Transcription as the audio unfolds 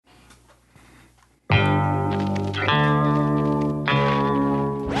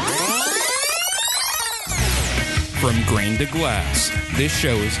From grain to glass, this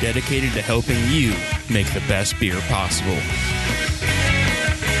show is dedicated to helping you make the best beer possible.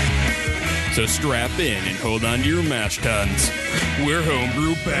 So strap in and hold on to your mash tuns. We're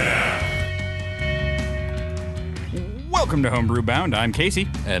Homebrew Bound. Welcome to Homebrew Bound. I'm Casey.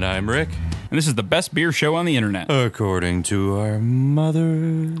 And I'm Rick. And this is the best beer show on the internet. According to our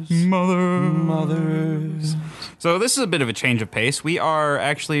mothers. So this is a bit of a change of pace. We are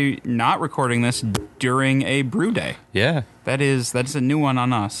actually not recording this during a brew day. Yeah. That's a new one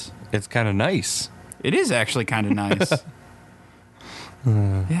on us. It's kind of nice. It is actually kind of nice.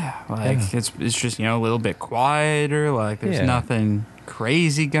 It's just, a little bit quieter. Like there's nothing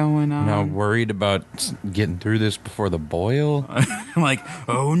crazy going on. Not worried about getting through this before the boil. Like,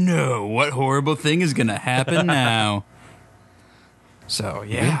 oh no, what horrible thing is going to happen now? So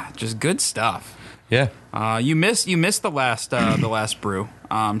just good stuff. Yeah. You missed the last brew.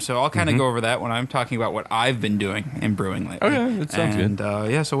 So I'll kind of go over that when I'm talking about what I've been doing in brewing lately. Okay, that sounds good.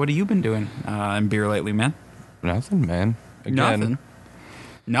 So what have you been doing in beer lately, man? Nothing, man. Again,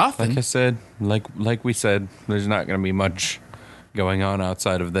 Nothing. Like I said, like we said, there's not going to be much going on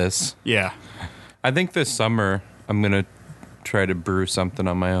outside of this. Yeah. I think this summer I'm going to try to brew something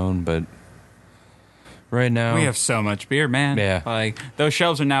on my own, but right now We have so much beer, man. Yeah. Like those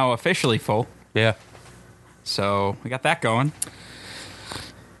shelves are now officially full. Yeah. So we got that going.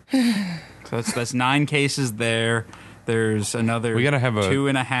 So that's 9 cases there. There's another We gotta have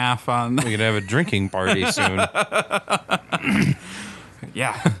 2.5 on. We're going to have a drinking party soon.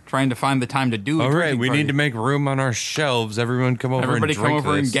 Yeah, trying to find the time to do it. All right, we need to make room on our shelves. Everyone come over Everybody and drink come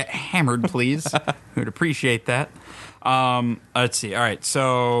over this. and get hammered, please. We'd appreciate that. Let's see. All right,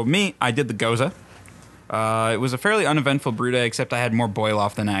 so I did the Goza. It was a fairly uneventful brew day, except I had more boil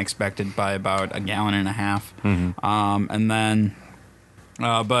off than I expected by about 1.5 gallons. And then,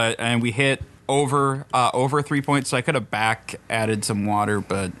 and we hit over 3 points. So I could have back added some water,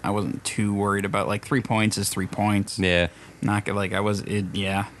 but I wasn't too worried about 3 points is 3 points. Yeah. Not like I was. It'll be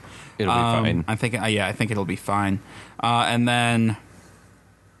fine. I think it'll be fine. And then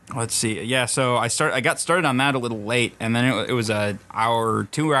let's see. Yeah, so I got started on that a little late, and then it was a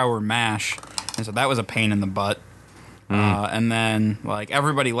 2-hour mash, and so that was a pain in the butt. And then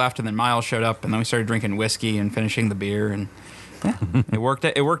everybody left, and then Miles showed up, and then we started drinking whiskey and finishing the beer, and it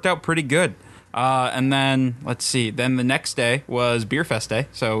worked out pretty good. And then let's see. Then the next day was Beer Fest Day,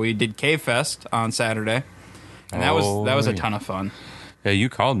 so we did Cave Fest on Saturday. And that was a ton of fun. Yeah, you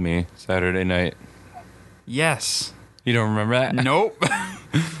called me Saturday night. Yes. You don't remember that? Nope.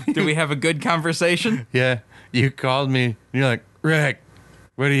 Did we have a good conversation? Yeah, you called me. And you're like, Rick,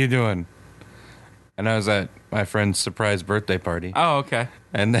 what are you doing? And I was at my friend's surprise birthday party. Oh, okay.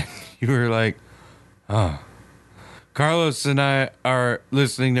 And then you were like, Carlos and I are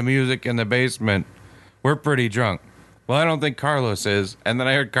listening to music in the basement. We're pretty drunk. Well, I don't think Carlos is. And then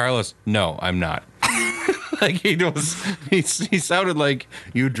I heard Carlos, no, I'm not. He sounded like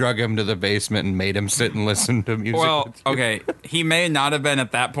you drug him to the basement and made him sit and listen to music. Well, okay, he may not have been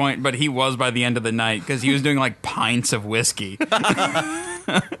at that point, but he was by the end of the night because he was doing pints of whiskey.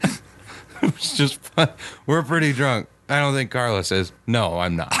 It was just fun. We're pretty drunk. I don't think Carlos is. No,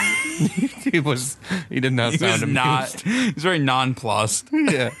 I'm not. He did not sound amused. He was very nonplussed.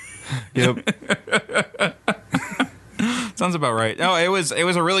 Yeah. Yep. Sounds about right. No, it was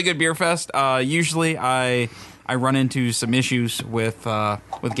a really good beer fest. Usually I run into some issues with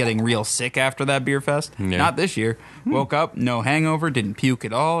getting real sick after that beer fest. Yeah. Not this year. Woke up, no hangover, didn't puke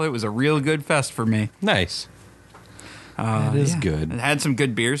at all. It was a real good fest for me. Nice. That is good. It had some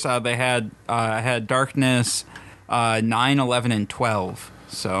good beers. I had Darkness 9, 11, and 12.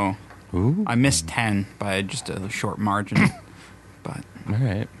 So Ooh. I missed 10 by just a short margin. But all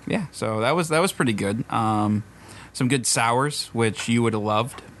right. Yeah, so that was pretty good. Some good sours, which you would have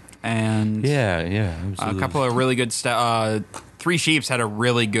loved, and yeah, absolutely. a couple of really good stout. Three Sheeps had a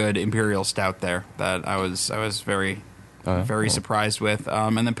really good imperial stout there that I was very surprised with.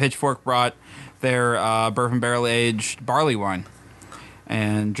 And then Pitchfork brought their bourbon barrel aged barley wine,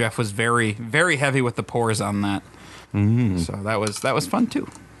 and Jeff was very very heavy with the pours on that. So that was fun too.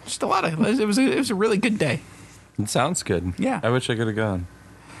 Just a lot of it was a really good day. It sounds good. Yeah, I wish I could have gone.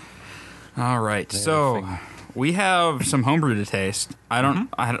 All right, so we have some homebrew to taste. I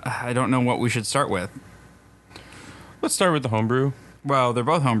don't know what we should start with. Let's start with the homebrew. Well, they're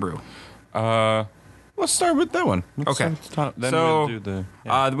both homebrew. Let's start with that one. Okay. Then so we'll do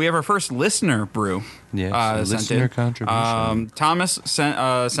the. We have our first listener brew. Yes, listener contribution. Thomas sent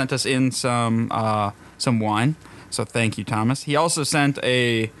us in some wine. So thank you, Thomas. He also sent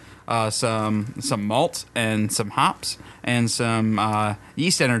a some malt and some hops and some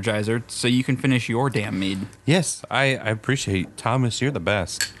yeast energizer, so you can finish your damn mead. Yes, I appreciate Thomas. You're the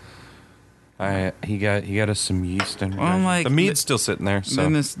best. He got us some yeast and Well, the mead's still sitting there. So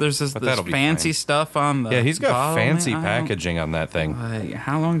then there's this that'll be fancy fine. stuff on the He's got bottle, fancy man. packaging on that thing. Like,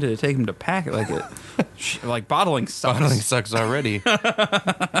 how long did it take him to pack it? Like like bottling sucks. Bottling sucks already.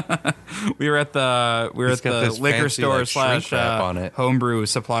 We were at the He's got this liquor fancy, store like, shrink wrap on it. homebrew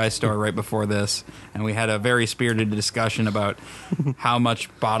supply store right before this, and we had a very spirited discussion about how much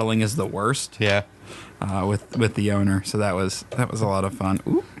bottling is the worst. Yeah, with the owner. So that was a lot of fun.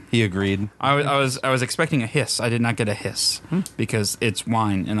 Ooh. he agreed. I was expecting a hiss. I did not get a hiss because it's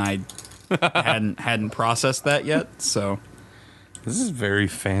wine, and I hadn't processed that yet. So This is very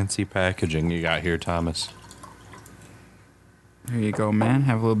fancy packaging you got here, Thomas. there you go, man.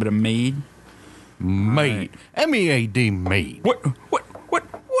 Have a little bit of mead. Mead. M-E-A-D, mead.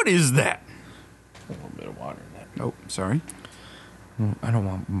 What is that? A little bit of water in that. Oh, sorry. I don't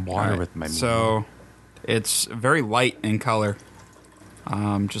want water All right, with my mead. So it's very light in color,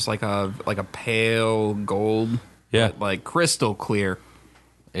 just like a pale gold. Yeah. but like crystal clear.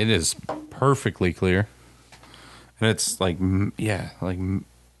 It is perfectly clear. And it's like,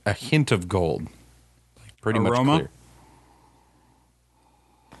 a hint of gold. Like pretty Aroma? much clear.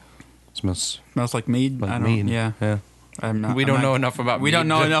 Smells Smells like mead. like I don't, mead. Yeah, We don't know enough about mead. We don't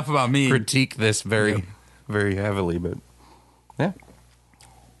know to enough about mead. critique this very, Yep. very heavily, but yeah.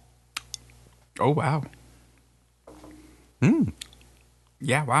 Oh wow.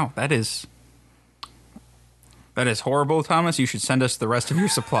 Yeah, wow. That is horrible, Thomas. You should send us the rest of your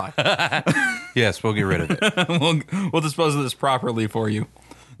supply. Yes, we'll get rid of it. we'll dispose of this properly for you.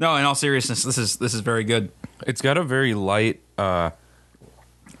 No, in all seriousness, this is very good. It's got a very light,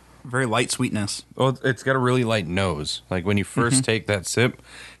 Very light sweetness. well, it's got a really light nose. Like when you 1st take that sip,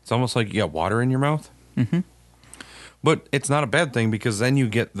 it's almost like you got water in your mouth. Mm-hmm. But it's not a bad thing because then you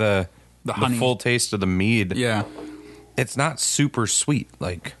get the honey. full taste of the mead. Yeah. It's not super sweet.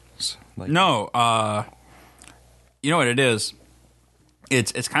 Like No, you know what it is?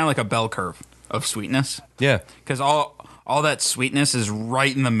 It's kind of like a bell curve of sweetness. Yeah, Because all that sweetness is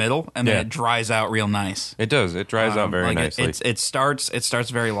right in the middle, and then Yeah. it dries out real nice. it does. It dries out very Like nicely. It starts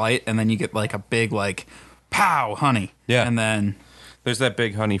very light, and then you get like a big like pow honey. Yeah. And then There's that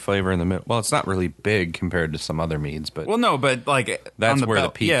big honey flavor in the middle. Well, it's not really big compared to some other meads, but no, but like That's on where the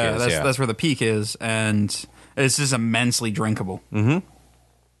bell- peak yeah, is, yeah. That's where the peak is, and it's just immensely drinkable. Mm-hmm.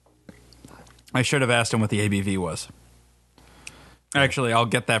 I should have asked him what the ABV was. Actually, I'll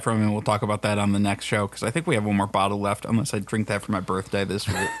get that from him, and we'll talk about that on the next show, because I think we have one more bottle left, unless I drink that for my birthday this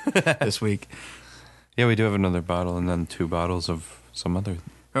week. yeah, we do have another bottle and then 2 bottles of some other.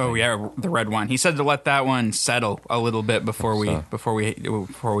 Oh yeah, the red wine. He said to let that one settle a little bit before we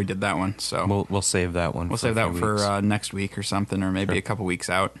did that one. So We'll save that one. we'll for save a that few for weeks. next week or something, or maybe a couple weeks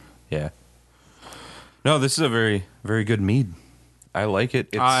out. Yeah. No, this is a very, very good mead. I like it.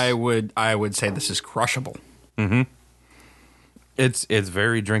 I would say this is crushable. It's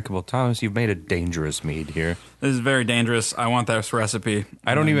very drinkable. Thomas, you've made a dangerous mead here. This is very dangerous. I want this recipe.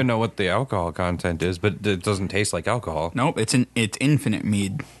 I don't even know what the alcohol content is, but it doesn't taste like alcohol. Nope, it's infinite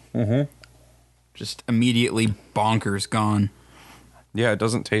mead. Mm-hmm. Just immediately bonkers gone. Yeah, it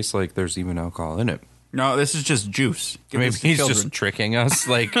doesn't taste like there's even alcohol in it. No, this is just juice. Give Maybe this to he's children. just tricking us.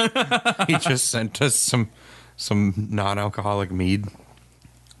 Like he just sent us some non-alcoholic mead.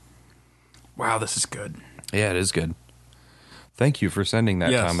 Wow, this is good. Yeah, it is good. Thank you for sending that,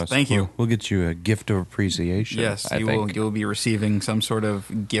 Yes, Thomas. thank you. We'll get you a gift of appreciation. Yes, I think. you'll be receiving some sort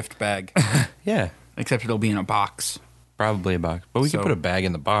of gift bag, Yeah, except it'll be in a box. probably a box. But we So- can put a bag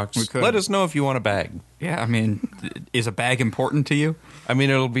in the box. We could. Let us know if you want a bag. Yeah, I mean, is a bag important to you? I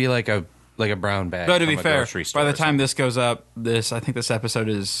mean, it'll be like a brown bag. But to be from a fair, grocery store by the or time this goes up, I think this episode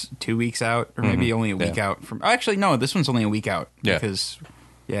is 2 weeks out, or maybe only a week Yeah. out from. Actually, no, this one's only a week out. Yeah. Because,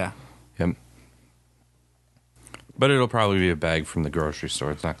 yeah. something. But it'll probably be a bag from the grocery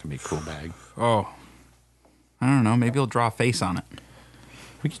store. It's not going to be a cool bag. Oh, I don't know. Maybe you'll draw a face on it.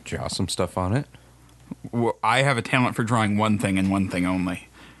 We can draw some stuff on it. Well, I have a talent for drawing one thing and one thing only.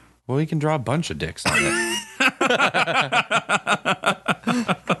 Well, we can draw a bunch of dicks on it.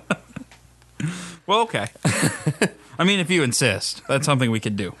 Well, okay. I mean, if you insist, that's something we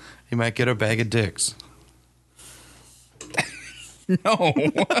could do. You might get a bag of dicks. No.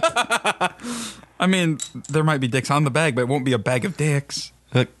 I mean, there might be dicks on the bag, but it won't be a bag of dicks.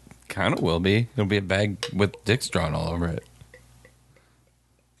 It kind of will be. It'll be a bag with dicks drawn all over it.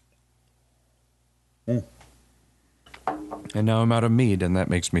 And now I'm out of mead, and that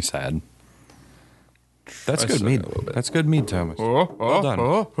makes me sad. That's I good still mead. got a little bit. That's good mead, Thomas. Oh, Well done.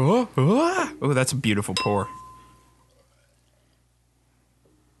 Oh, that's a beautiful pour.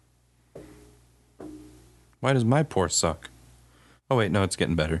 Why does my pour suck? Oh, wait, no, it's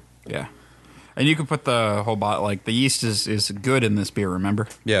getting better. Yeah. And you can put the whole bottle, like, the yeast is good in this beer, remember?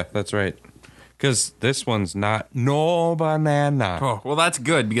 Yeah, that's right. Because this one's no banana. Oh, well, that's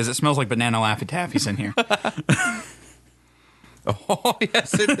good because it smells like banana Laffy Taffies in here. Oh,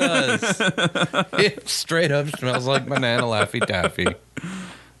 yes, it does. It straight up smells like banana Laffy Taffy.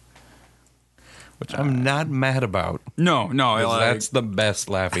 Which I'm not mad about. No, 'Cause that's the best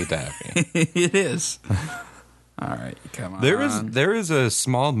Laffy Taffy. it is. All right, come on. There is a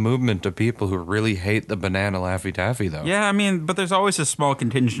small movement of people who really hate the banana Laffy Taffy, though. Yeah, I mean, but there's always a small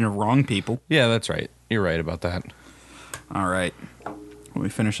contingent of wrong people. Yeah, that's right. You're right about that. All right. Let me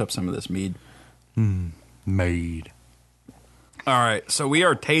finish up some of this mead. Made. All right, so we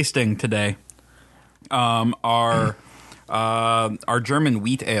are tasting today our German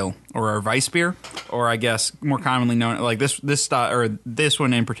wheat ale, or our Weissbier, or I guess more commonly known like this style, or this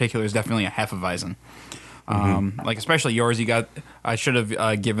one in particular is definitely a Hefeweizen. Like especially yours, I should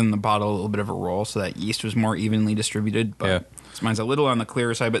have given the bottle a little bit of a roll so that yeast was more evenly distributed. But Yeah. mine's a little on the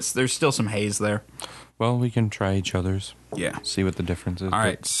clearer side, but there's still some haze there. Well, we can try each other's. Yeah. See what the difference is. All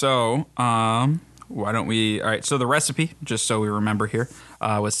right, so why don't we? All right, so the recipe, just so we remember here,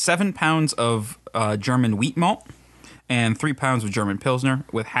 was 7 pounds of German wheat malt and 3 pounds of German Pilsner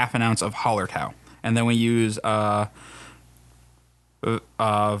with half an ounce of Hallertau, and then we use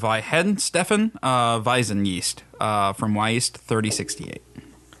Weihenstephan Weizen yeast from Weist 3068.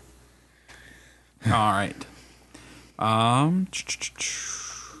 All right.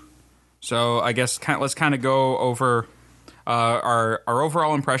 So I guess let's kind of go over our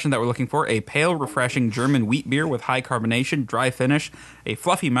overall impression that we're looking for: a pale, refreshing German wheat beer with high carbonation, dry finish, a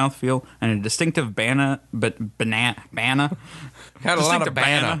fluffy mouthfeel, and a distinctive banana. Got a lot of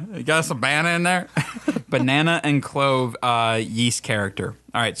banana. You got some banana in there. Banana and clove yeast character.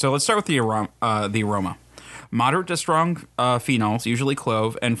 All right, so let's start with the aroma. Moderate to strong phenols, usually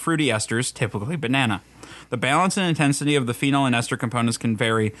clove, and fruity esters, typically banana. The balance and intensity of the phenol and ester components can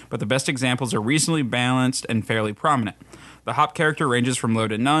vary, but the best examples are reasonably balanced and fairly prominent. The hop character ranges from low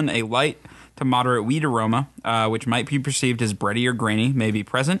to none. A light to moderate wheat aroma, which might be perceived as bready or grainy, may be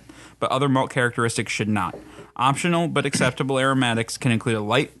present, but other malt characteristics should not. Optional but acceptable aromatics can include a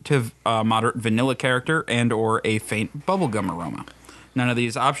light to moderate vanilla character and or a faint bubblegum aroma. None of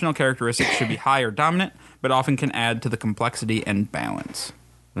these optional characteristics should be high or dominant, but often can add to the complexity and balance.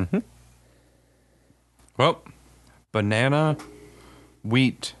 Mm-hmm. Well, banana,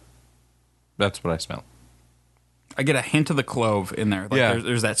 wheat. That's what I smell. I get a hint of the clove in there. Like Yeah.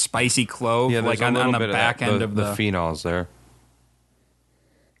 there's that spicy clove, Yeah, there's like a on little the bit back of end of the phenols there.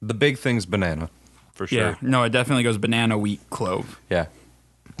 The big thing's banana, for sure. Yeah, no, it definitely goes banana, wheat, clove. Yeah.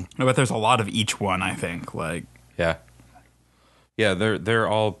 But there's a lot of each one, I think. Like, Yeah. Yeah, they're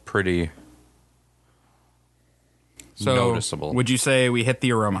all pretty so noticeable. Would you say we hit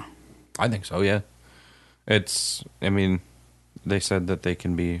the aroma? I think so, yeah. I mean, they said that they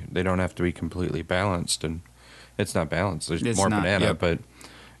don't have to be completely balanced, and it's not balanced. There's It's more not, banana, yep. but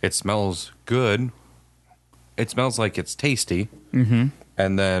it smells good. It smells like it's tasty. Mm-hmm.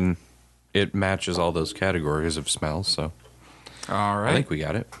 And then it matches all those categories of smells, so All right. I think we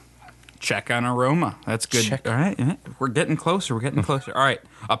got it. Check on aroma. That's good. Check. All right. Yeah. We're getting closer. We're getting closer. All right.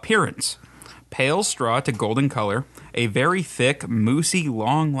 Appearance. Pale straw to golden color. A very thick, moussey,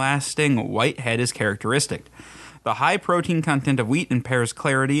 long-lasting white head is characteristic. The high protein content of wheat impairs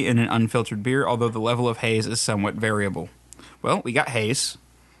clarity in an unfiltered beer, although the level of haze is somewhat variable. Well, we got haze.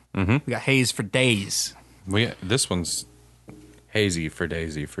 Mm-hmm. We got haze for days. This one's hazy for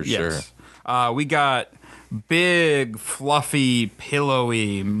Daisy, for sure. Yes. We got big, fluffy,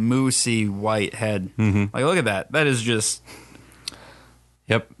 pillowy, moussey white head. Mm-hmm. Like, look at that. That is just...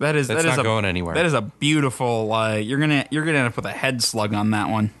 Yep. That's not going anywhere. That is a beautiful, like, you're gonna end up with a head slug on that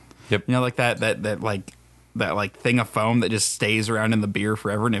one. Yep. You know, like that thing of foam that just stays around in the beer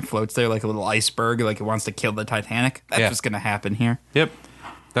forever and it floats there like a little iceberg, like it wants to kill the Titanic. That's just gonna happen here. Yep.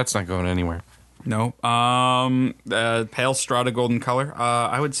 That's not going anywhere. No. Pale straw to golden color.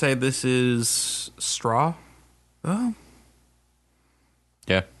 I would say this is straw. Oh.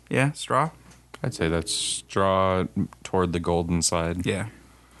 Yeah. Yeah, straw. I'd say that's straw toward the golden side. Yeah.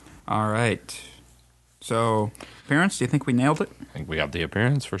 All right. So, appearance, do you think we nailed it? I think we got the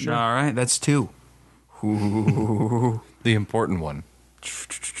appearance for sure. All right, that's 2. Ooh. The important one.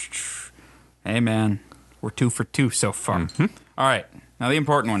 Hey, man. We're 2 for 2 so far. Mm-hmm. All right. Now, the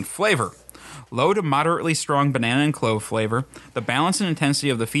important one. Flavor. Low to moderately strong banana and clove flavor. The balance and intensity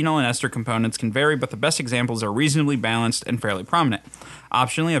of the phenol and ester components can vary, but the best examples are reasonably balanced and fairly prominent.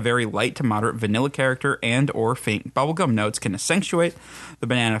 Optionally, a very light to moderate vanilla character and or faint bubblegum notes can accentuate the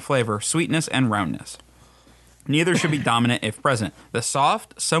banana flavor, sweetness, and roundness. Neither should be dominant if present. The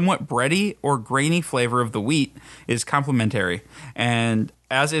soft, somewhat bready or grainy flavor of the wheat is complementary, and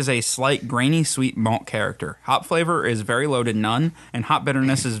as is a slight grainy sweet malt character. Hop flavor is very low to none, and hop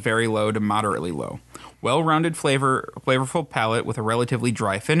bitterness is very low to moderately low. Well-rounded flavorful palate with a relatively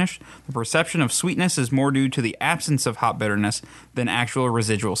dry finish. The perception of sweetness is more due to the absence of hop bitterness than actual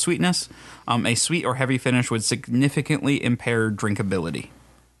residual sweetness. A sweet or heavy finish would significantly impair drinkability.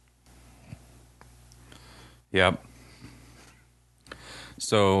 Yep.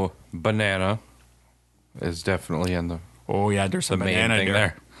 So banana is definitely in the Oh yeah, there's some main banana thing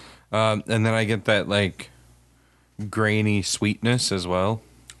there. And then I get that like grainy sweetness as well,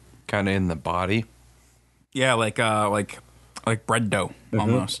 kind of in the body. Yeah, like bread dough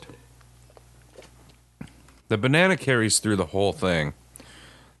almost. The banana carries through the whole thing.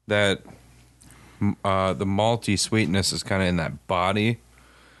 That the malty sweetness is kind of in that body,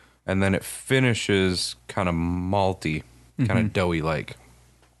 and then it finishes kind of malty, kind of doughy like.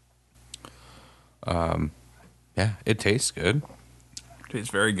 Yeah, it tastes good. It tastes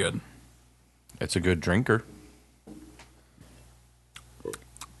very good. It's a good drinker.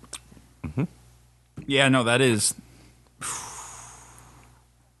 Yeah, no, that is.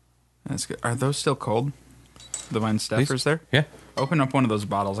 That's good. Are those still cold? The Vine Steffers there? Yeah, Open up one of those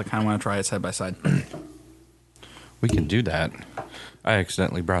bottles. I kind of want to try it side by side. we can do that. I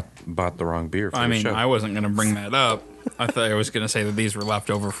accidentally bought the wrong beer for I the mean, show. I wasn't going to bring that up. I thought I was going to say that these were left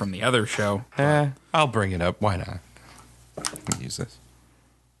over from the other show. I'll bring it up. Why not? Let me use this.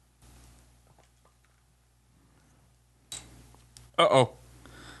 Uh-oh.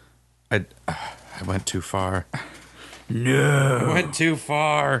 I went too far. No. I went too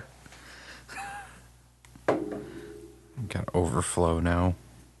far. Got overflow now.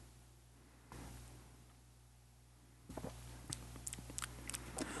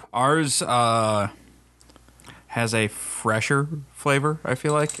 Ours has a fresher flavor, I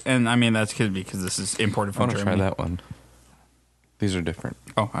feel like. And, I mean, that's could be because this is imported I from want to Germany. try that one. These are different.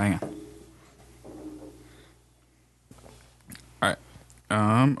 Oh, hang on. All right.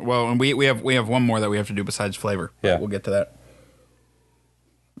 Well, and we have one more that we have to do besides flavor. Yeah. We'll get to that.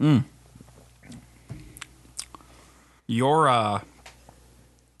 Your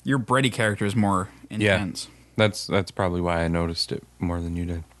bready character is more intense. That's probably why I noticed it more than you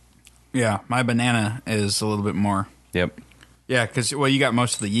did. Yeah, my banana is a little bit more. Yep. Yeah, because you got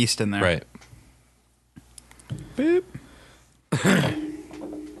most of the yeast in there. Right. Boop.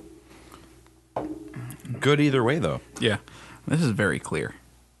 Good either way, though. Yeah, this is very clear.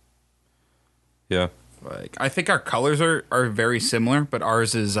 Yeah. Like I think our colors are very similar, but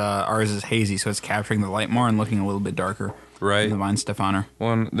ours is hazy, so it's capturing the light more and looking a little bit darker. Right. Than the Vine Stefaner.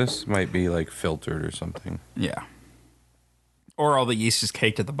 Well, this might be like filtered or something. Yeah. Or all the yeast is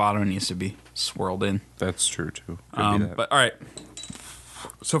caked at the bottom and needs to be swirled in. That's true too. Could be that. But all right.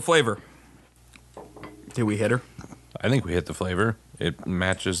 So flavor. Did we hit her? I think we hit the flavor. It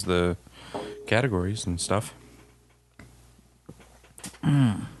matches the categories and stuff.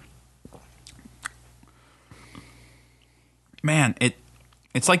 Man,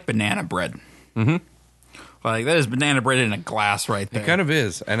 it's like banana bread. Mm-hmm. Like that is banana bread in a glass right there. It kind of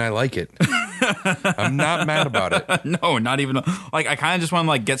is, and I like it. I'm not mad about it. No, not even. Like I kind of just want to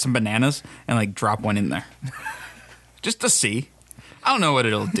like get some bananas and like drop one in there, just to see. I don't know what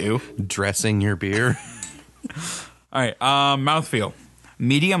it'll do. Dressing your beer. All right, mouthfeel.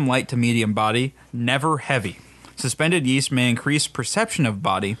 Medium light to medium body, never heavy. Suspended yeast may increase perception of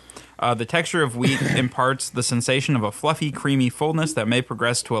body. The texture of wheat imparts the sensation of a fluffy, creamy fullness that may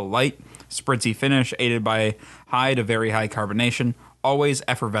progress to a light, spritzy finish aided by high to very high carbonation. Always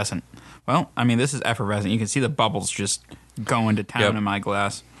effervescent. Well, I mean, this is effervescent. You can see the bubbles just going to town in my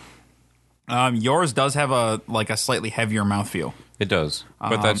glass. Yours does have a slightly heavier mouthfeel. It does,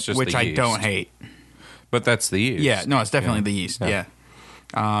 but that's just which the I yeast. don't hate. But that's the yeast. Yeah, no, it's definitely the yeast. Yeah.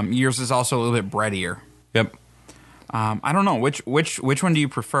 Yours is also a little bit breadier. Yep. I don't know which one do you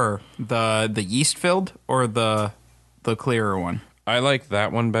prefer, the yeast filled or the clearer one? I like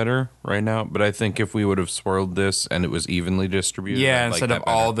that one better right now, but I think if we would have swirled this and it was evenly distributed, Yeah, I'd like instead that of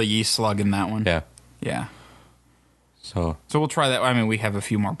better. all the yeast slug in that one. Yeah. Yeah. So So we'll try that. I mean, we have a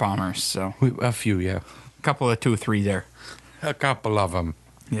few more bombers, so a few, yeah, a couple of 2 or 3 there. a couple of them.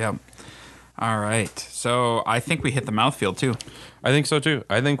 Yep. All right. So I think we hit the mouthfeel too. I think so too.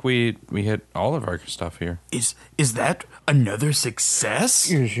 I think we hit all of our stuff here. Is that another success?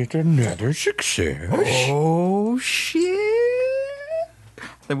 Is it another success? Oh shit!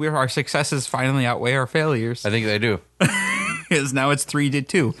 That our successes finally outweigh our failures. I think they do. Because now it's 3 to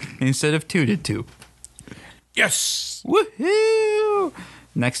 2 instead of 2 to 2. Yes. Woohoo!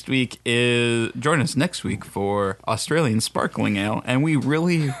 Next week join us next week for Australian Sparkling Ale, and we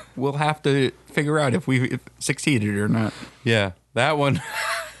really will have to figure out if we succeeded or not. Yeah, that one.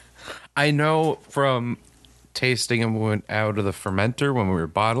 I know from tasting them out of the fermenter when we were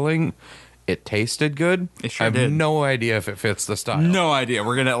bottling, it tasted good. It sure I have did. no idea if it fits the style. No idea.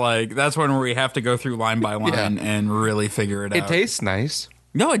 We're gonna that's one where we have to go through line by line and really figure it out. It tastes nice,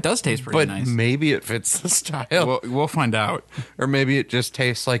 No, it does taste pretty but nice. maybe it fits the style. We'll find out. Or maybe it just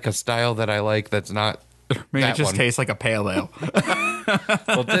tastes like a style that I like that's not. Maybe that it just one. tastes like a pale ale.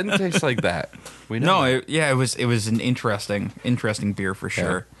 Well, it didn't taste like that. We No, know. that. it was an interesting beer for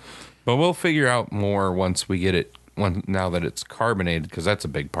sure. But we'll figure out more once we get it. Now that it's carbonated, because that's a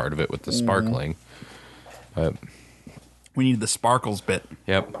big part of it with the sparkling. We need the sparkles bit.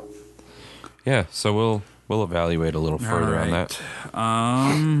 Yep. Yeah. So we'll evaluate a little further on that.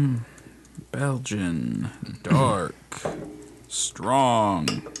 Belgian dark strong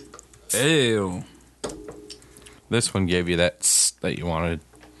ale. This one gave you that that you wanted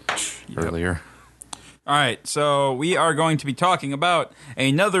earlier. All right, so we are going to be talking about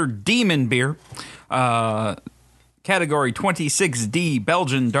another demon beer. Category 26D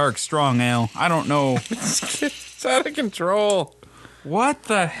Belgian Dark Strong Ale. I don't know. It's out of control. What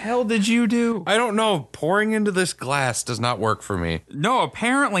the hell did you do? I don't know. Pouring into this glass does not work for me. No,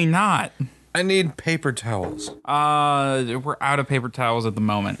 apparently not. I need paper towels. We're out of paper towels at the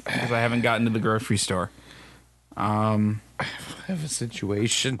moment because I haven't gotten to the grocery store. I have a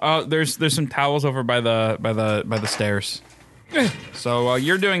situation. There's some towels over by the stairs. So while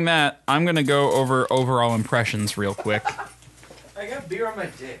you're doing that, I'm gonna go over overall impressions real quick. I got beer on my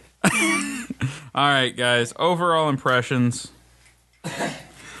dick. All right, guys. Overall impressions.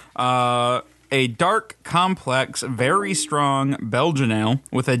 A dark, complex, very strong Belgian ale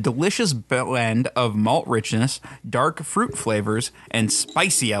with a delicious blend of malt richness, dark fruit flavors, and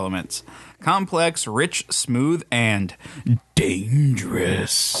spicy elements. Complex, rich, smooth, and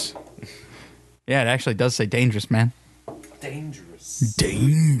dangerous. Yeah, it actually does say dangerous, man.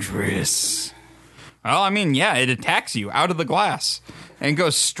 Dangerous. Well, I mean, yeah, it attacks you out of the glass and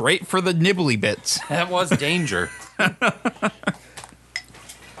goes straight for the nibbly bits. That was danger.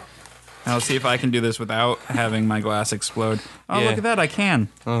 I'll see if I can do this without having my glass explode. Oh, Yeah. look at that, I can.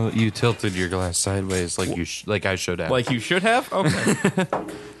 Oh, you tilted your glass sideways like like I should have. Like you should have? Okay.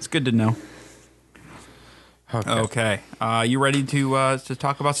 It's good to know. Okay. You ready to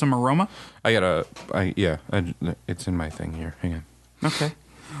talk about some aroma? It's in my thing here. Hang on. Okay.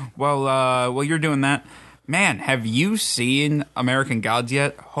 Well, while you're doing that, man, have you seen American Gods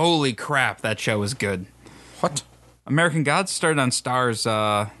yet? Holy crap, that show is good. What? American Gods started on Stars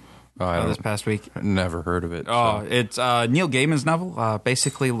this past week. Never heard of it. Oh, it's Neil Gaiman's novel.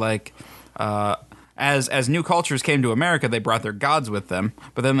 Basically, like as new cultures came to America, they brought their gods with them,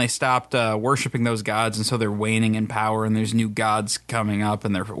 but then they stopped worshiping those gods, and so they're waning in power, and there's new gods coming up,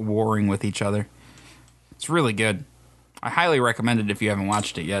 and they're warring with each other. It's really good. I highly recommend it if you haven't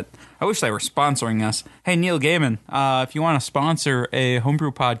watched it yet. I wish they were sponsoring us. Hey, Neil Gaiman, if you want to sponsor a homebrew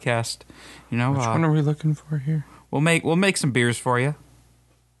podcast, Which one are we looking for here? we'll make some beers for you.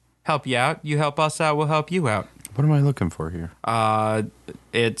 Help you out. You help us out, we'll help you out. What am I looking for here?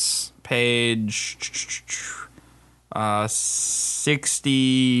 It's page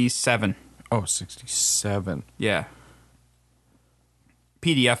 67. Oh, 67. Yeah.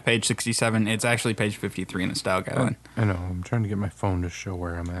 PDF page 67. It's actually page 53 in the style guideline. I know. I'm trying to get my phone to show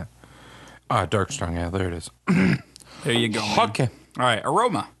where I'm at. Dark Strong Ale. There it is. There you go, man. Okay. All right,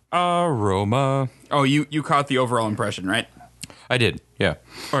 aroma. Aroma. Oh, you caught the overall impression, right? I did. Yeah.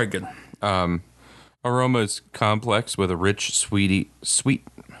 All right, good. Aroma is complex with a rich, sweet.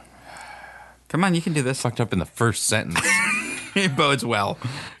 Come on, you can do this. Fucked up in the first sentence. It bodes well.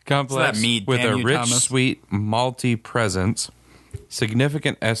 Complex that meat, with damn a you, rich, Thomas. sweet, malty presence,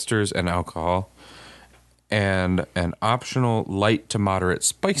 significant esters and alcohol, and an optional light to moderate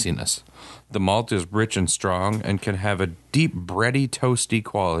spiciness. The malt is rich and strong and can have a deep, bready, toasty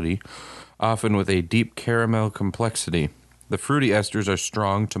quality, often with a deep caramel complexity. The fruity esters are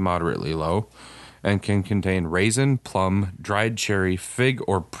strong to moderately low and can contain raisin, plum, dried cherry, fig,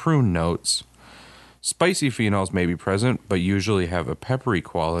 or prune notes. Spicy phenols may be present, but usually have a peppery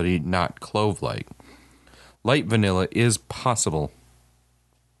quality, not clove-like. Light vanilla is possible.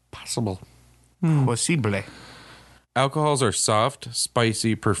 Possible. Alcohols are soft,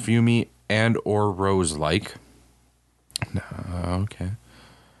 spicy, perfumey, and or rose-like. Okay.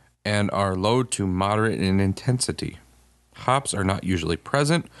 And are low to moderate in intensity. Hops are not usually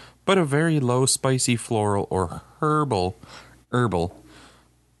present, but a very low spicy floral or herbal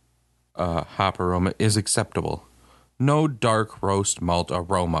hop aroma is acceptable. No dark roast malt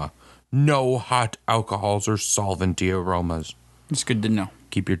aroma. No hot alcohols or solventy aromas. It's good to know.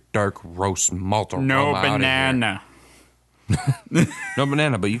 Keep your dark roast malt aroma No out of here. banana. No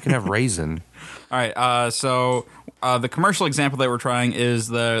banana, but you can have raisin. All right. So the commercial example that we're trying is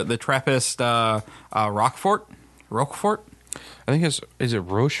the Trappist Roquefort. Roquefort. I think is it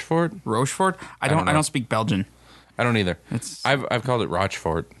Rochefort? Rochefort. I don't know. don't speak Belgian. I don't either. It's- I've called it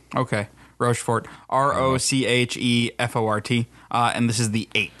Rochefort. Okay. Rochefort. Rochefort. And this is the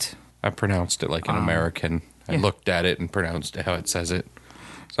 8. I pronounced it like an American. I looked at it and pronounced it how it says it.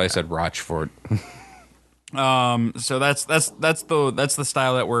 So I said Rochefort. So that's the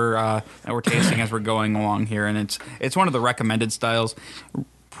style that we're tasting as we're going along here, and it's one of the recommended styles.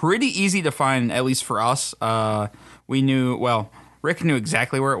 Pretty easy to find, at least for us. Rick knew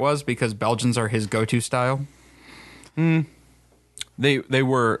exactly where it was because Belgians are his go-to style. They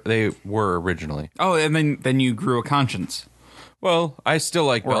were originally. Oh, and then you grew a conscience. Well, I still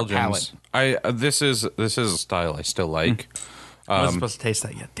like Or a Belgians. This is a style I still like. I wasn't supposed to taste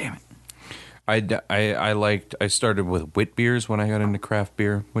that yet. Damn it. I started with wit beers when I got into craft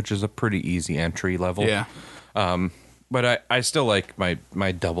beer, which is a pretty easy entry level. Yeah. But I still like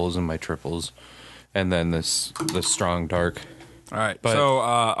my doubles and my triples, and then the strong dark. All right. But- So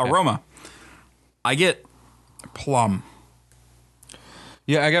aroma, I get plum.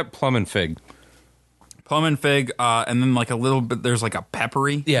 Yeah, I got plum and fig. Plum and fig, and then like a little bit. There's like a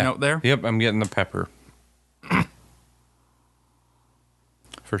peppery note there. Yep, I'm getting the pepper.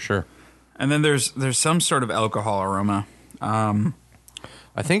 For sure. And then there's some sort of alcohol aroma.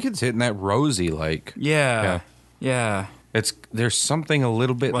 I think it's hitting that rosy like. Yeah. There's something a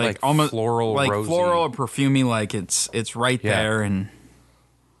little bit like almost floral, like rosy. floral or perfumey. Like it's right Yeah. there. And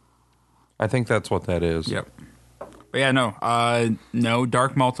I think that's what that is. yep. But yeah, no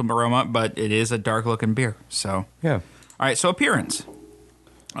dark malt aroma, but it is a dark looking beer. So Yeah. all right. So appearance,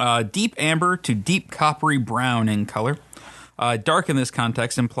 deep amber to deep coppery brown in color. Dark in this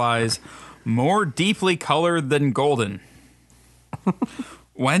context implies more deeply colored than golden.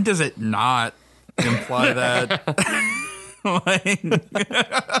 When does it not imply that?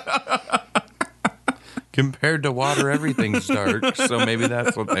 Compared to water, everything's dark. So maybe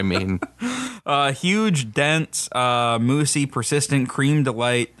that's what I mean. Huge, dense, moussey, persistent cream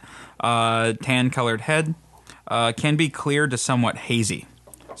delight, tan-colored head. Can be clear to somewhat hazy.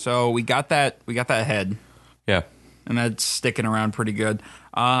 So we got that head. Yeah. And that's sticking around pretty good.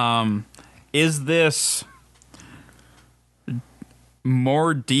 Is this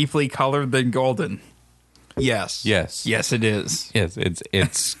more deeply colored than golden? Yes. Yes. Yes, it is. Yes,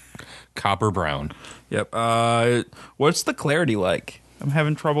 it's copper brown. Yep. What's the clarity like? I'm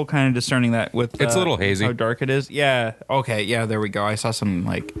having trouble kind of discerning that with It's a little hazy. how dark it is. Yeah. Okay. Yeah. There we go. I saw some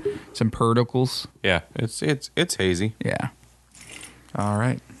particles. Yeah, it's hazy. Yeah. All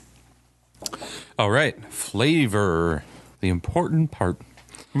right. All right, flavor, the important part.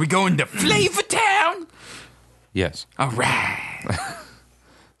 We going to Flavor Town. Yes. All right.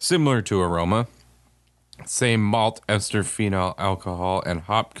 Similar to aroma, same malt, ester, phenol, alcohol, and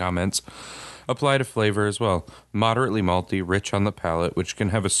hop comments apply to flavor as well. Moderately malty, rich on the palate, which can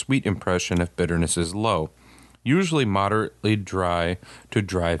have a sweet impression if bitterness is low. Usually moderately dry to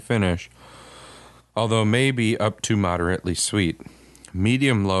dry finish, although maybe up to moderately sweet.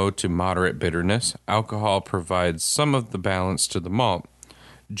 Medium low to moderate bitterness. Alcohol provides some of the balance to the malt.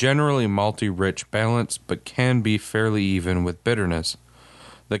 Generally malty rich balance, but can be fairly even with bitterness.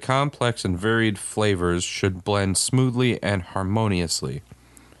 The complex and varied flavors should blend smoothly and harmoniously.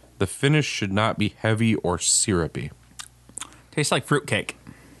 The finish should not be heavy or syrupy. Tastes like fruitcake.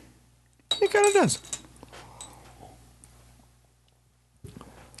 It kind of does.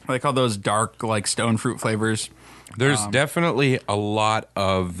 They call those dark, like stone fruit flavors. There's definitely a lot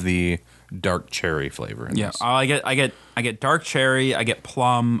of the dark cherry flavor in Yeah, this. I get dark cherry, I get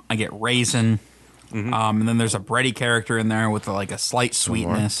plum, I get raisin, and then there's a bready character in there with like a slight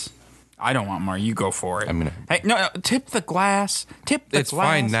sweetness. I don't want more. You go for it. I'm gonna- Hey, no, tip the glass. Tip the It's glass.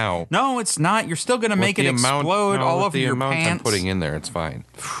 fine now. No, it's not. You're still gonna make With it the amount- explode no, all with over the your amount pants. I'm putting in there, it's fine.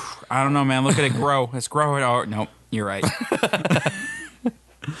 I don't know, man. Look at it grow. It's growing. Oh no, you're right.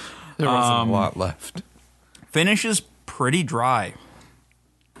 There wasn't a lot left. Finish is pretty dry.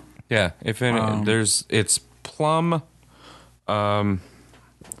 Yeah, if any, it's plum.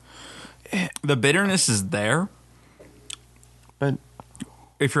 the bitterness is there But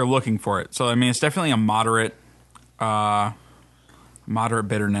if you're looking for it. So I mean, it's definitely a moderate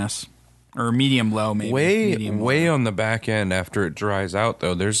bitterness, or medium low, maybe. Medium way low. on the back end after it dries out,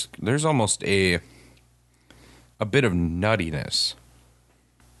 though, there's almost a bit of nuttiness,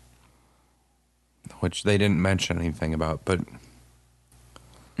 which they didn't mention anything about. But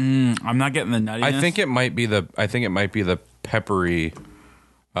I'm not getting the nuttiness. I think it might be the peppery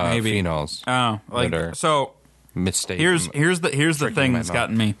Maybe. phenols. Oh, that are so. mistaken. Here's the Tricking thing my that's mouth.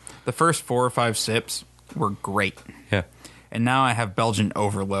 gotten me. The first 4 or 5 sips were great, Yeah. and now I have Belgian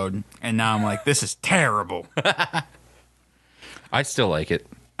overload, and now I'm like, this is terrible. I still like it.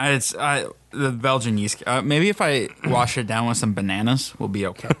 The Belgian yeast. Maybe if I wash it down with some bananas, we'll be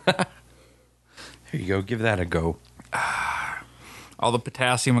okay. Here you go. Give that a go. All the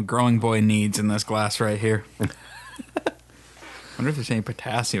potassium a growing boy needs in this glass right here. Wonder if there's any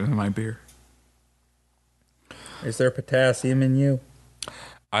potassium in my beer. Is there potassium in you?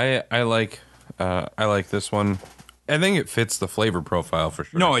 I like this one. I think it fits the flavor profile for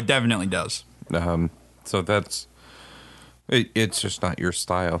sure. No, it definitely does. So that's it's just not your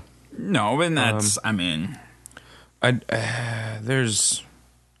style. No, and that's I mean, There's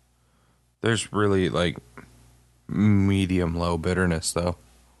really like medium low bitterness though.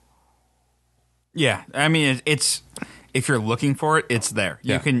 yeah. I mean, it's if you're looking for it, it's there.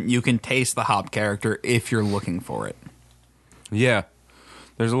 Yeah. You can taste the hop character if you're looking for it. Yeah.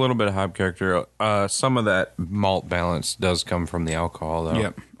 There's a little bit of hop character. Some of that malt balance does come from the alcohol though.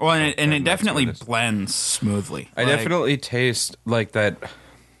 Yep. Well, and it And that's definitely what it is. blends smoothly. I definitely taste like that,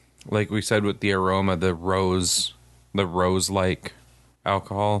 like we said with the aroma, the rose-like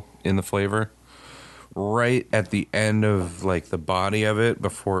alcohol in the flavor. Right at the end of like the body of it,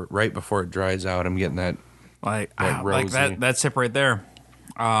 right before it dries out, I'm getting that. like rosy. that sip right there.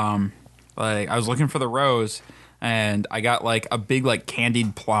 Like I was looking for the rose, and I got like a big like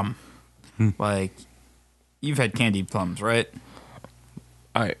candied plum. Like you've had candied plums, right?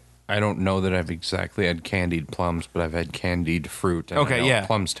 I don't know that I've exactly had candied plums, but I've had candied fruit. And I Okay, know yeah. what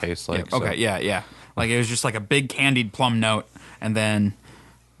plums taste like. Yeah, okay, yeah. Like it was just like a big candied plum note, and then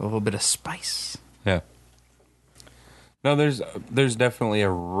a little bit of spice. Yeah. No, there's definitely a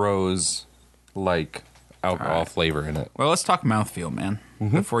rose-like alcohol flavor in it. Well, let's talk mouthfeel, man,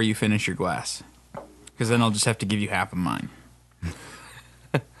 before you finish your glass, because then I'll just have to give you half of mine.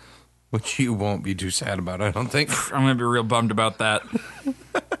 Which you won't be too sad about, I don't think. I'm gonna be real bummed about that.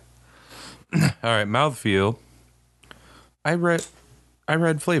 All right, mouthfeel. I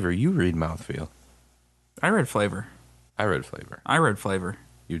read flavor. You read mouthfeel. I read flavor. I read flavor. I read flavor.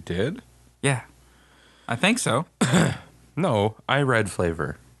 You did? Yeah, I think so. No, I read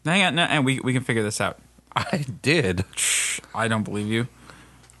flavor. Hang on, no, and we can figure this out. I did. I don't believe you.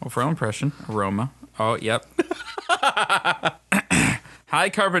 Well, for impression, aroma. Oh, yep. High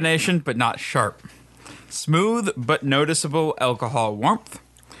carbonation, but not sharp. Smooth but noticeable alcohol warmth.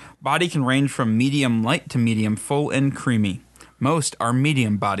 Body can range from medium light to medium full and creamy. Most are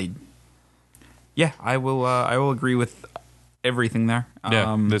medium bodied. Yeah, I will agree with everything there.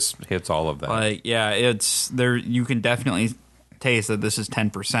 Yeah, this hits all of that. Like, yeah, it's there. You can definitely taste that this is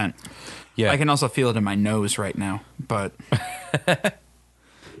 10%. yeah, I can also feel it in my nose right now, but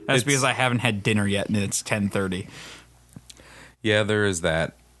that's because I haven't had dinner yet, and it's 10:30. Yeah, there is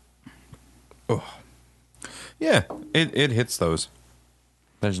that. Oh. Yeah, it hits those.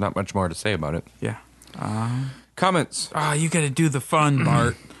 There's not much more to say about it. Yeah. Comments. You got to do the fun,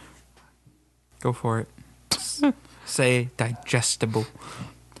 Bart. Go for it. Say digestible.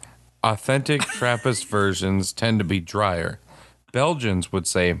 Authentic Trappist versions tend to be drier. Belgians would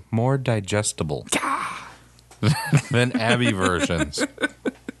say more digestible than Abbey versions,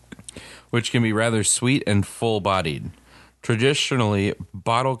 which can be rather sweet and full-bodied. Traditionally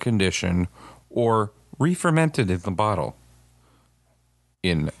bottle conditioned or re-fermented in the bottle.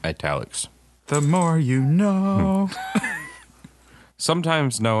 In italics. The more you know.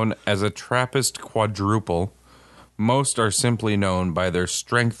 Sometimes known as a Trappist quadruple, most are simply known by their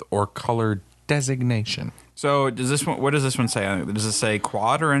strength or color designation. So does this one? What does this one say? Does it say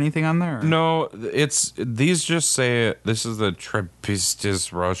quad or anything on there? or- No, these just say this is the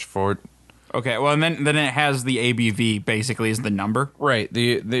Trappistes Rochefort. Okay. Well, and then it has the ABV. Basically, is the number. Right.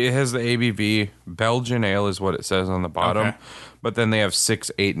 It has the ABV. Belgian ale is what it says on the bottom, Okay. but then they have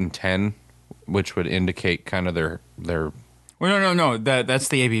 6, 8, and 10, which would indicate kind of their. Well, no. That's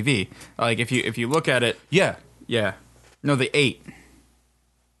the ABV. Like if you look at it, Yeah. yeah. No, the 8.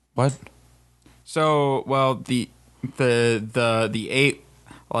 What? So, well, the 8,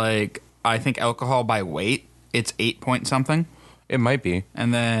 like I think alcohol by weight, it's 8 point something. It might be.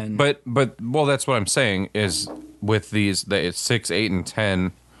 And then, But well, that's what I'm saying is with these, the 6, 8, and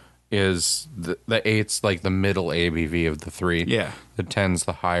 10 is the 8's like the middle ABV of the three. Yeah. The 10's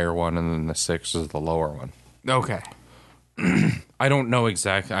the higher one, and then the 6 is the lower one. okay, I don't know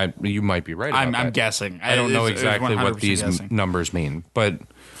exactly. You might be right. About I'm that. guessing. I don't know It was exactly what 100% these guessing. numbers mean, but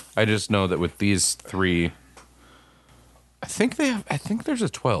I just know that with these three, I think there's a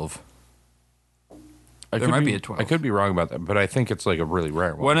 12. There might be a 12. I could be wrong about that, but I think it's like a really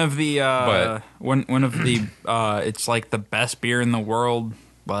rare one. One of the But- one of the it's like the best beer in the world,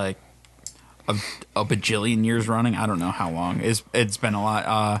 like a bajillion years running. I don't know how long. It's been a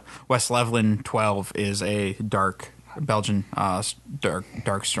lot. West Levelin 12 is a dark Belgian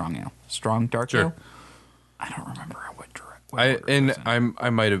dark strong ale. Strong dark Sure. ale. I don't remember what order it was in. I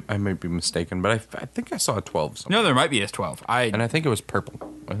might be mistaken, but I think I saw a 12 somewhere. No, there might be a 12. And I think it was purple.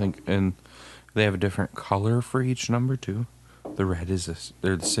 I think, and they have a different color for each number too. The red is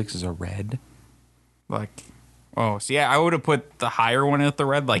the 6 is a red. like. Oh, so yeah, I would have put the higher one at the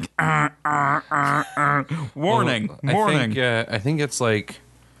red, like warning, Well, warning. I think it's like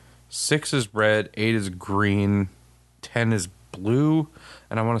 6 is red, 8 is green, 10 is blue,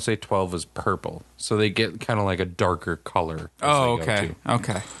 and I want to say 12 is purple. So they get kind of like a darker color. as Oh, they go, okay. too.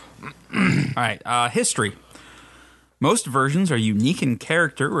 Okay. All right. History. Most versions are unique in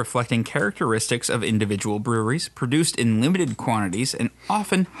character, reflecting characteristics of individual breweries, produced in limited quantities, and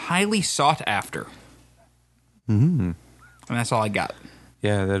often highly sought after. And that's all I got.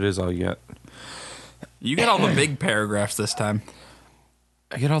 Yeah, that is all you get. You get all the big paragraphs this time.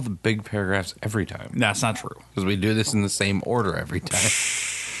 I get all the big paragraphs every time That's not true. because we do this in the same order every time.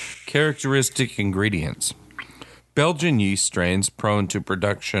 Characteristic ingredients. Belgian yeast strains prone to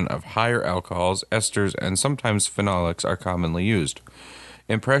production of higher alcohols, esters, and sometimes phenolics are commonly used.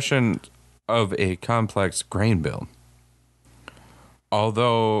 Impression of a complex grain bill.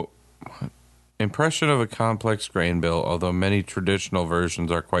 Although many traditional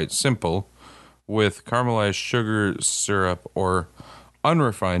versions are quite simple, with caramelized sugar syrup or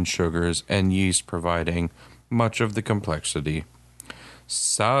unrefined sugars and yeast providing much of the complexity.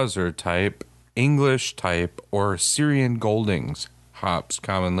 Sazer type, English type, or Syrian Goldings hops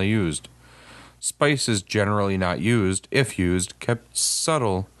commonly used. Spices generally not used, if used, kept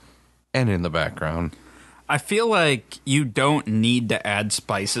subtle and in the background. I feel like you don't need to add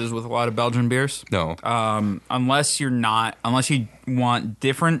spices with a lot of Belgian beers. No. Unless you want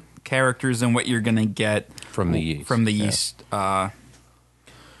different characters than what you're going to get From the yeast. From the Yeah. yeast. But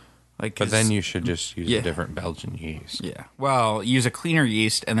then you should just use Yeah. a different Belgian yeast. Yeah. Well, use a cleaner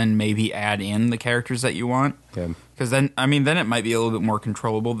yeast and then maybe add in the characters that you want. Yeah. Because then it might be a little bit more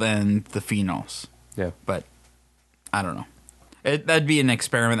controllable than the phenols. Yeah. But I don't know. That'd be an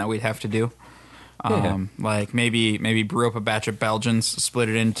experiment that we'd have to do. Like maybe brew up a batch of Belgians, split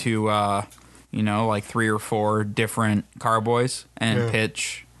it into like 3 or 4 different carboys, and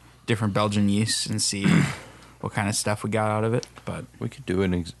pitch different Belgian yeasts and see what kind of stuff we got out of it. But We could do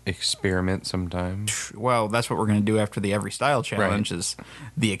an experiment sometime. well, that's what we're going to do after the Every Style Challenge is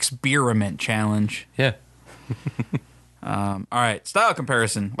the Experiment Challenge. Yeah. All right, style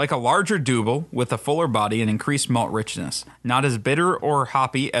comparison. Like a larger double with a fuller body and increased malt richness. Not as bitter or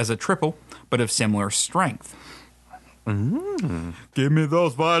hoppy as a triple, but of similar strength. Give me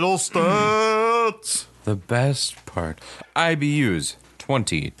those vital stats. The best part. IBUs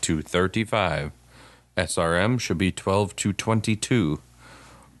 20 to 35. SRM should be 12 to 22.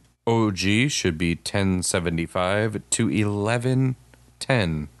 OG should be 1075 to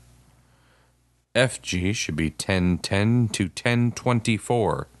 1110. FG should be 1010 to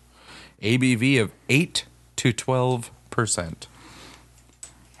 1024. ABV of 8 to 12%.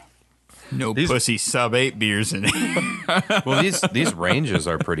 No pussy sub 8 beers in it. Well, these ranges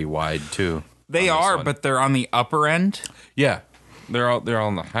are pretty wide too. They on this are, one. but they're on the upper end. Yeah, they're all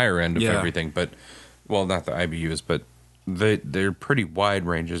on the higher end of Yeah. everything, but well, not the IBUs, but they're pretty wide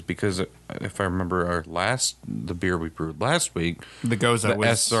ranges because if I remember the beer we brewed last week, The Goza the was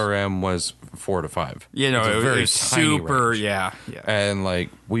SRM was 4 to 5. You know, It's a it very was tiny super. range. Yeah. And like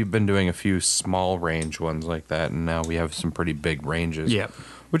we've been doing a few small range ones like that, and now we have some pretty big ranges. Yep.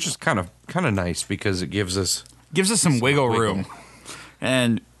 which is kind of nice because it gives us Some wiggle wiggle. room.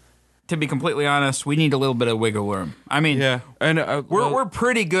 And to be completely honest, we need a little bit of wiggle room. I mean, and we're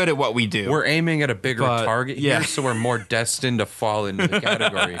pretty good at what we do. we're aiming at a bigger But, target yeah. here, so we're more destined to fall into the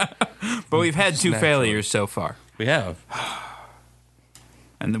category. But we've had 2 natural. failures so far. We have.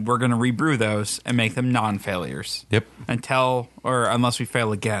 And then we're going to rebrew those and make them non-failures. Yep. Unless we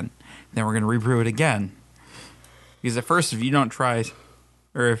fail again. Then we're going to rebrew it again. Because at first, if you don't try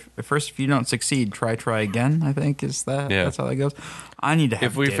Or if you don't succeed, try again. I think is that. Yeah. That's how that goes. I need to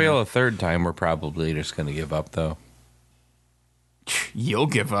have. If we dinner. fail a third time, we're probably just going to give up, though. You'll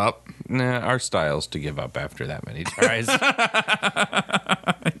give up. Nah, our style's to give up after that many tries.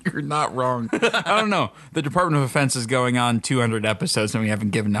 You're not wrong. I don't know. The Department of Defense is going on 200 episodes and we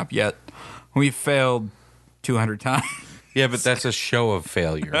haven't given up yet. We've failed 200 times. Yeah, but that's a show of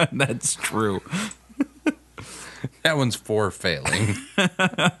failure. That's true. That one's for failing.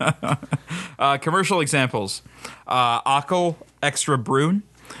 Commercial examples. Akko Extra Brune.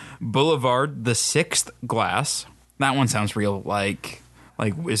 Boulevard The Sixth Glass. That one sounds real like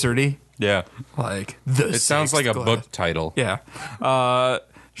wizardy. Yeah. Like the It sounds like a book title. Yeah.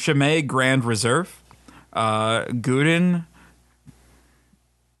 Chimay Grand Reserve. Guden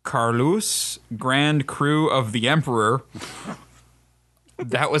Carlos Grand Cru of the Emperor.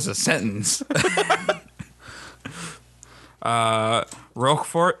 That was a sentence.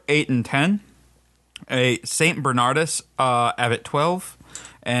 Roquefort 8 and 10. A Saint Bernardus Abbot 12.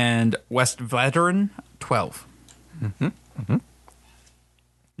 And West Veteran 12.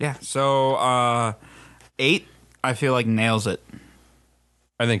 Yeah, so 8, I feel like nails it.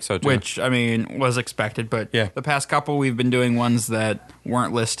 I think so, too. Which, I mean, was expected, but Yeah. the past couple we've been doing ones that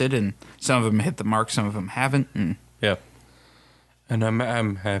weren't listed, and some of them hit the mark, some of them haven't. And Yeah. And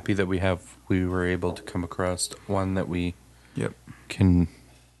I'm happy that we were able to come across one that we yep. can...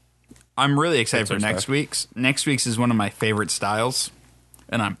 I'm really excited for That's our next stuff. week's. Next week's is one of my favorite styles,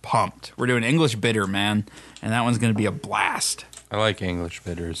 and I'm pumped. We're doing English Bitter, man, and that one's going to be a blast. I like English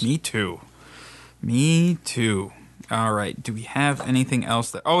bitters. Me too. Me too. All right. Do we have anything else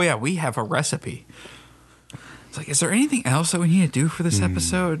that... Oh, yeah, we have a recipe. It's like, is there anything else that we need to do for this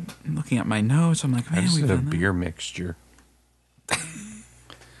episode? I'm looking at my notes. I'm like, I man, just we've did a done that. beer mixture.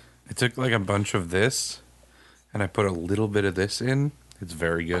 I took like a bunch of this, and I put a little bit of this in. It's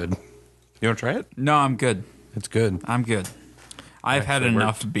very good. You want to try it? No, I'm good. It's good. I'm good. I've had Actually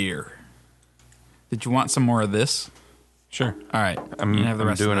enough beer. Did you want some more of this? Sure. All right. I'm, You can have the I'm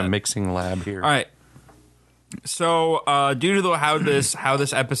rest of doing a that. mixing lab here. All right. So, due to how this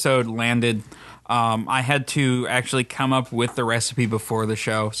episode landed, I had to actually come up with the recipe before the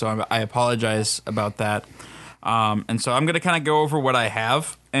show. So I apologize about that. And so I'm going to kind of go over what I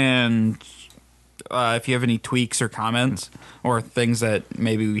have, and if you have any tweaks or comments or things that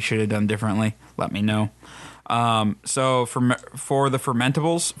maybe we should have done differently, let me know. So for the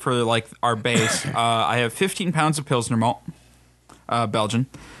fermentables, for like our base, I have 15 pounds of Pilsner malt, Belgian.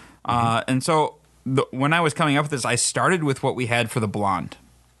 And so when I was coming up with this, I started with what we had for the blonde,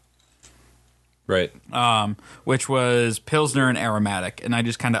 Right. which was Pilsner and aromatic. And I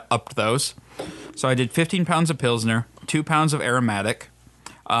just kind of upped those. So I did 15 pounds of Pilsner, 2 pounds of aromatic,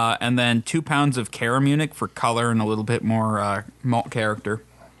 and then 2 pounds of Caramunic for color and a little bit more malt character.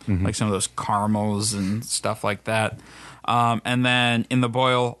 Like some of those caramels and stuff like that. And then in the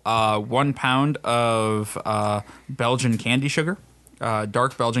boil, 1 pound of Belgian candy sugar,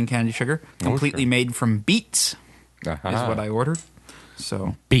 dark Belgian candy sugar, completely sure. made from beets, Uh-huh. is what I ordered.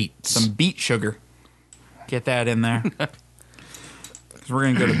 So Beets. some beet sugar. Get that in there. 'Cause we're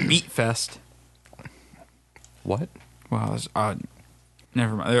going to go to Beet Fest. What? Well,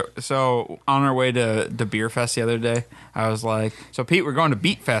 never mind. So on our way to Beer Fest the other day, I was like, "So Pete, we're going to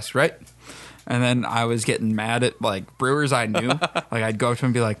Beet Fest, right?" And then I was getting mad at like brewers I knew. Like I'd go up to him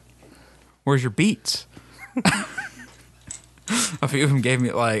and be like, "Where's your beets?" A few of them gave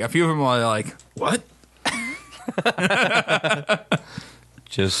me like were like, "What?"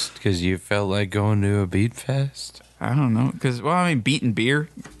 Just because you felt like going to a beet fest? I don't know, because I mean, beet and beer,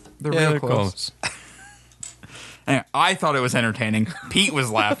 they're real close. Anyway, I thought it was entertaining. Pete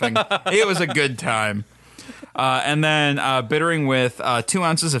was laughing. It was a good time. And then bittering with 2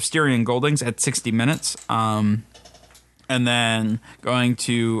 ounces of Styrian Goldings at 60 minutes. And then going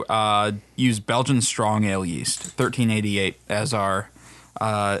to use Belgian strong ale yeast, 1388, as our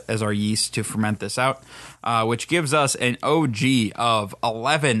yeast to ferment this out, which gives us an OG of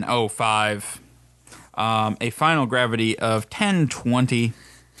 1105, a final gravity of 1020.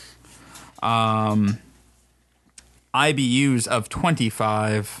 IBUs of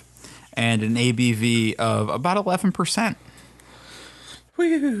 25 and an ABV of about 11%.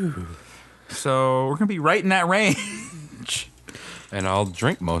 Woo. So we're going to be right in that range. And I'll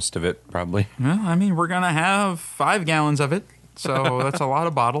drink most of it, probably. Well, I mean, we're going to have 5 gallons of it. So that's a lot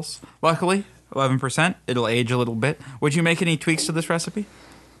of bottles. Luckily, 11%. It'll age a little bit. Would you make any tweaks to this recipe?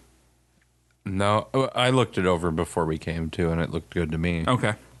 No, I looked it over before we came to, and it looked good to me.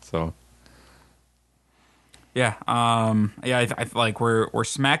 Okay. So, Yeah. I like we're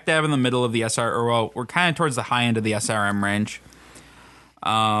smack dab in the middle of the SR, or well, we're kind of towards the high end of the SRM range.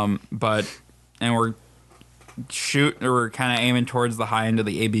 But we're kind of aiming towards the high end of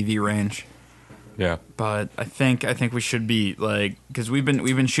the ABV range. Yeah. But I think we should be like, because we've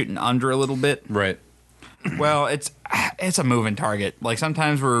been shooting under a little bit. Right. Well, it's a moving target. Like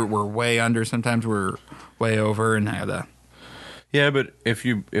sometimes we're way under, sometimes we're way over, and Yeah, but if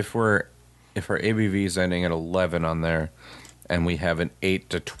our ABV is ending at 11 on there, and we have an 8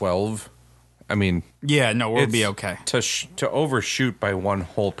 to 12, I mean, yeah, no, we'll be okay. To overshoot by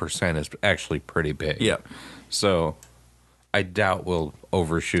 1% is actually pretty big. Yeah. So I doubt we'll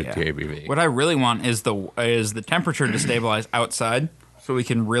overshoot the ABV. What I really want is the temperature to stabilize outside, so we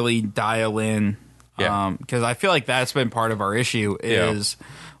can really dial in. Yeah. Because I feel like that's been part of our issue is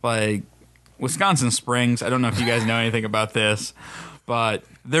like Wisconsin Springs. I don't know if you guys know anything about this, but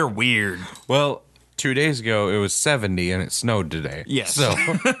they're weird. Well, 2 days ago it was 70 and it snowed today. Yes. So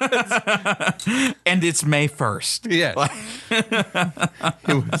and it's May 1st. yeah,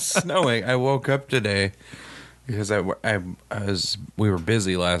 it was snowing. I woke up today because we were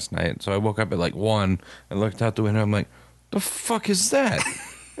busy last night, so I woke up at like 1 and looked out the window. I'm like, the fuck is that?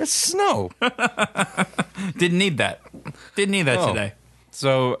 It's snow. Didn't need that today.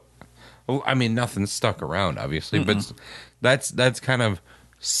 So, I mean, nothing stuck around, obviously, but that's kind of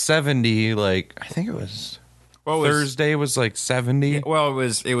 70. Like, I think it was Thursday was like 70. Well,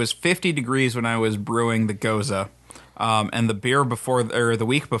 it was 50 degrees when I was brewing the Goza, and the beer the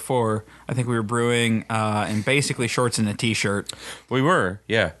week before, I think we were brewing in basically shorts and a t-shirt. We were,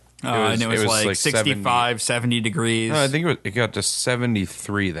 yeah. And it was like 65, 70 degrees. No, I think it got to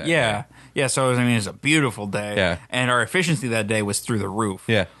 73 that day. Yeah, so it was a beautiful day. Yeah. And our efficiency that day was through the roof.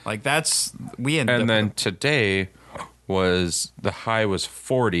 Yeah. Like we ended up. And then today the high was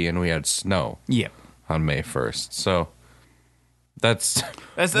 40 and we had snow. Yeah. On May 1st. So that's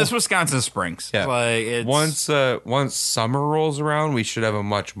Wisconsin Springs. Yeah. Like once summer rolls around, we should have a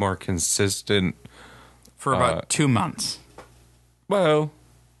much more consistent for about 2 months. Well,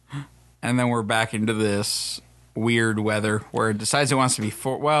 and then we're back into this weird weather where it decides it wants to be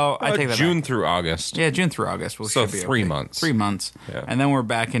I take that June back. through August. Yeah, June through August. So 3 months. 3 months. Yeah. And then we're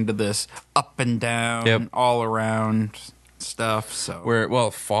back into this up and down, all around stuff. So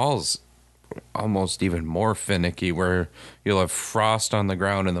fall's almost even more finicky, where you'll have frost on the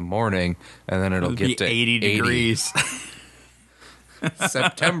ground in the morning, and then it'll get to 80 degrees.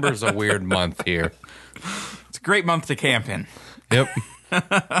 September's a weird month here. It's a great month to camp in. Yep.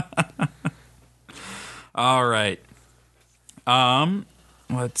 All right.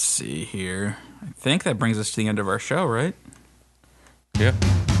 Let's see here. I think that brings us to the end of our show, right? Yeah,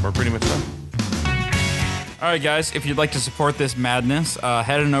 we're pretty much done. All right, guys, if you'd like to support this madness,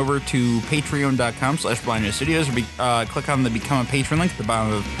 head on over to patreon.com/blindnewsstudios or click on the Become a Patron link at the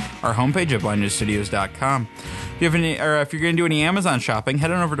bottom of our homepage at blindnewsstudios.com. If you're going to do any Amazon shopping, head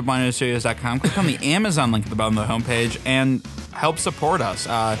on over to blindnewsstudios.com, click on the Amazon link at the bottom of the homepage, and help support us.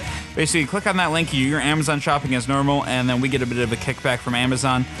 Basically, click on that link, you do your Amazon shopping as normal, and then we get a bit of a kickback from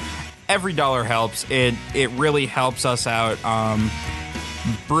Amazon. Every dollar helps. It really helps us out.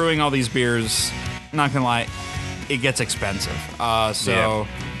 Brewing all these beers, not gonna lie, it gets expensive.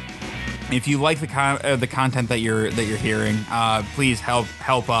 If you like the content that you're hearing, please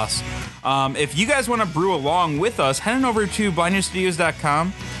help us. If you guys want to brew along with us, head on over to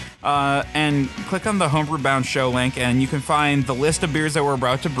blindnewsstudios.com and click on the Homebrew Bound Show link, and you can find the list of beers that we're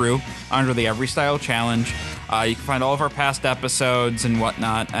about to brew under the Every Style Challenge. You can find all of our past episodes and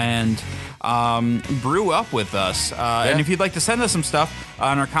whatnot, and brew up with us. And if you'd like to send us some stuff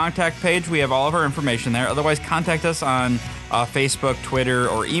on our contact page, we have all of our information there. Otherwise, contact us on Facebook, Twitter,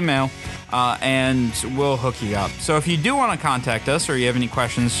 or email, and we'll hook you up. So if you do want to contact us, or you have any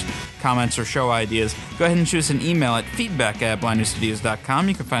questions, comments, or show ideas, go ahead and shoot us an email at feedback@blindnewsstudios.com.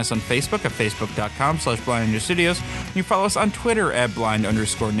 You can find us on Facebook at facebook.com/blindnewsstudios. You can follow us on Twitter at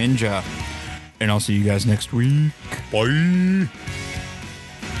blind_ninja. And I'll see you guys next week. Bye.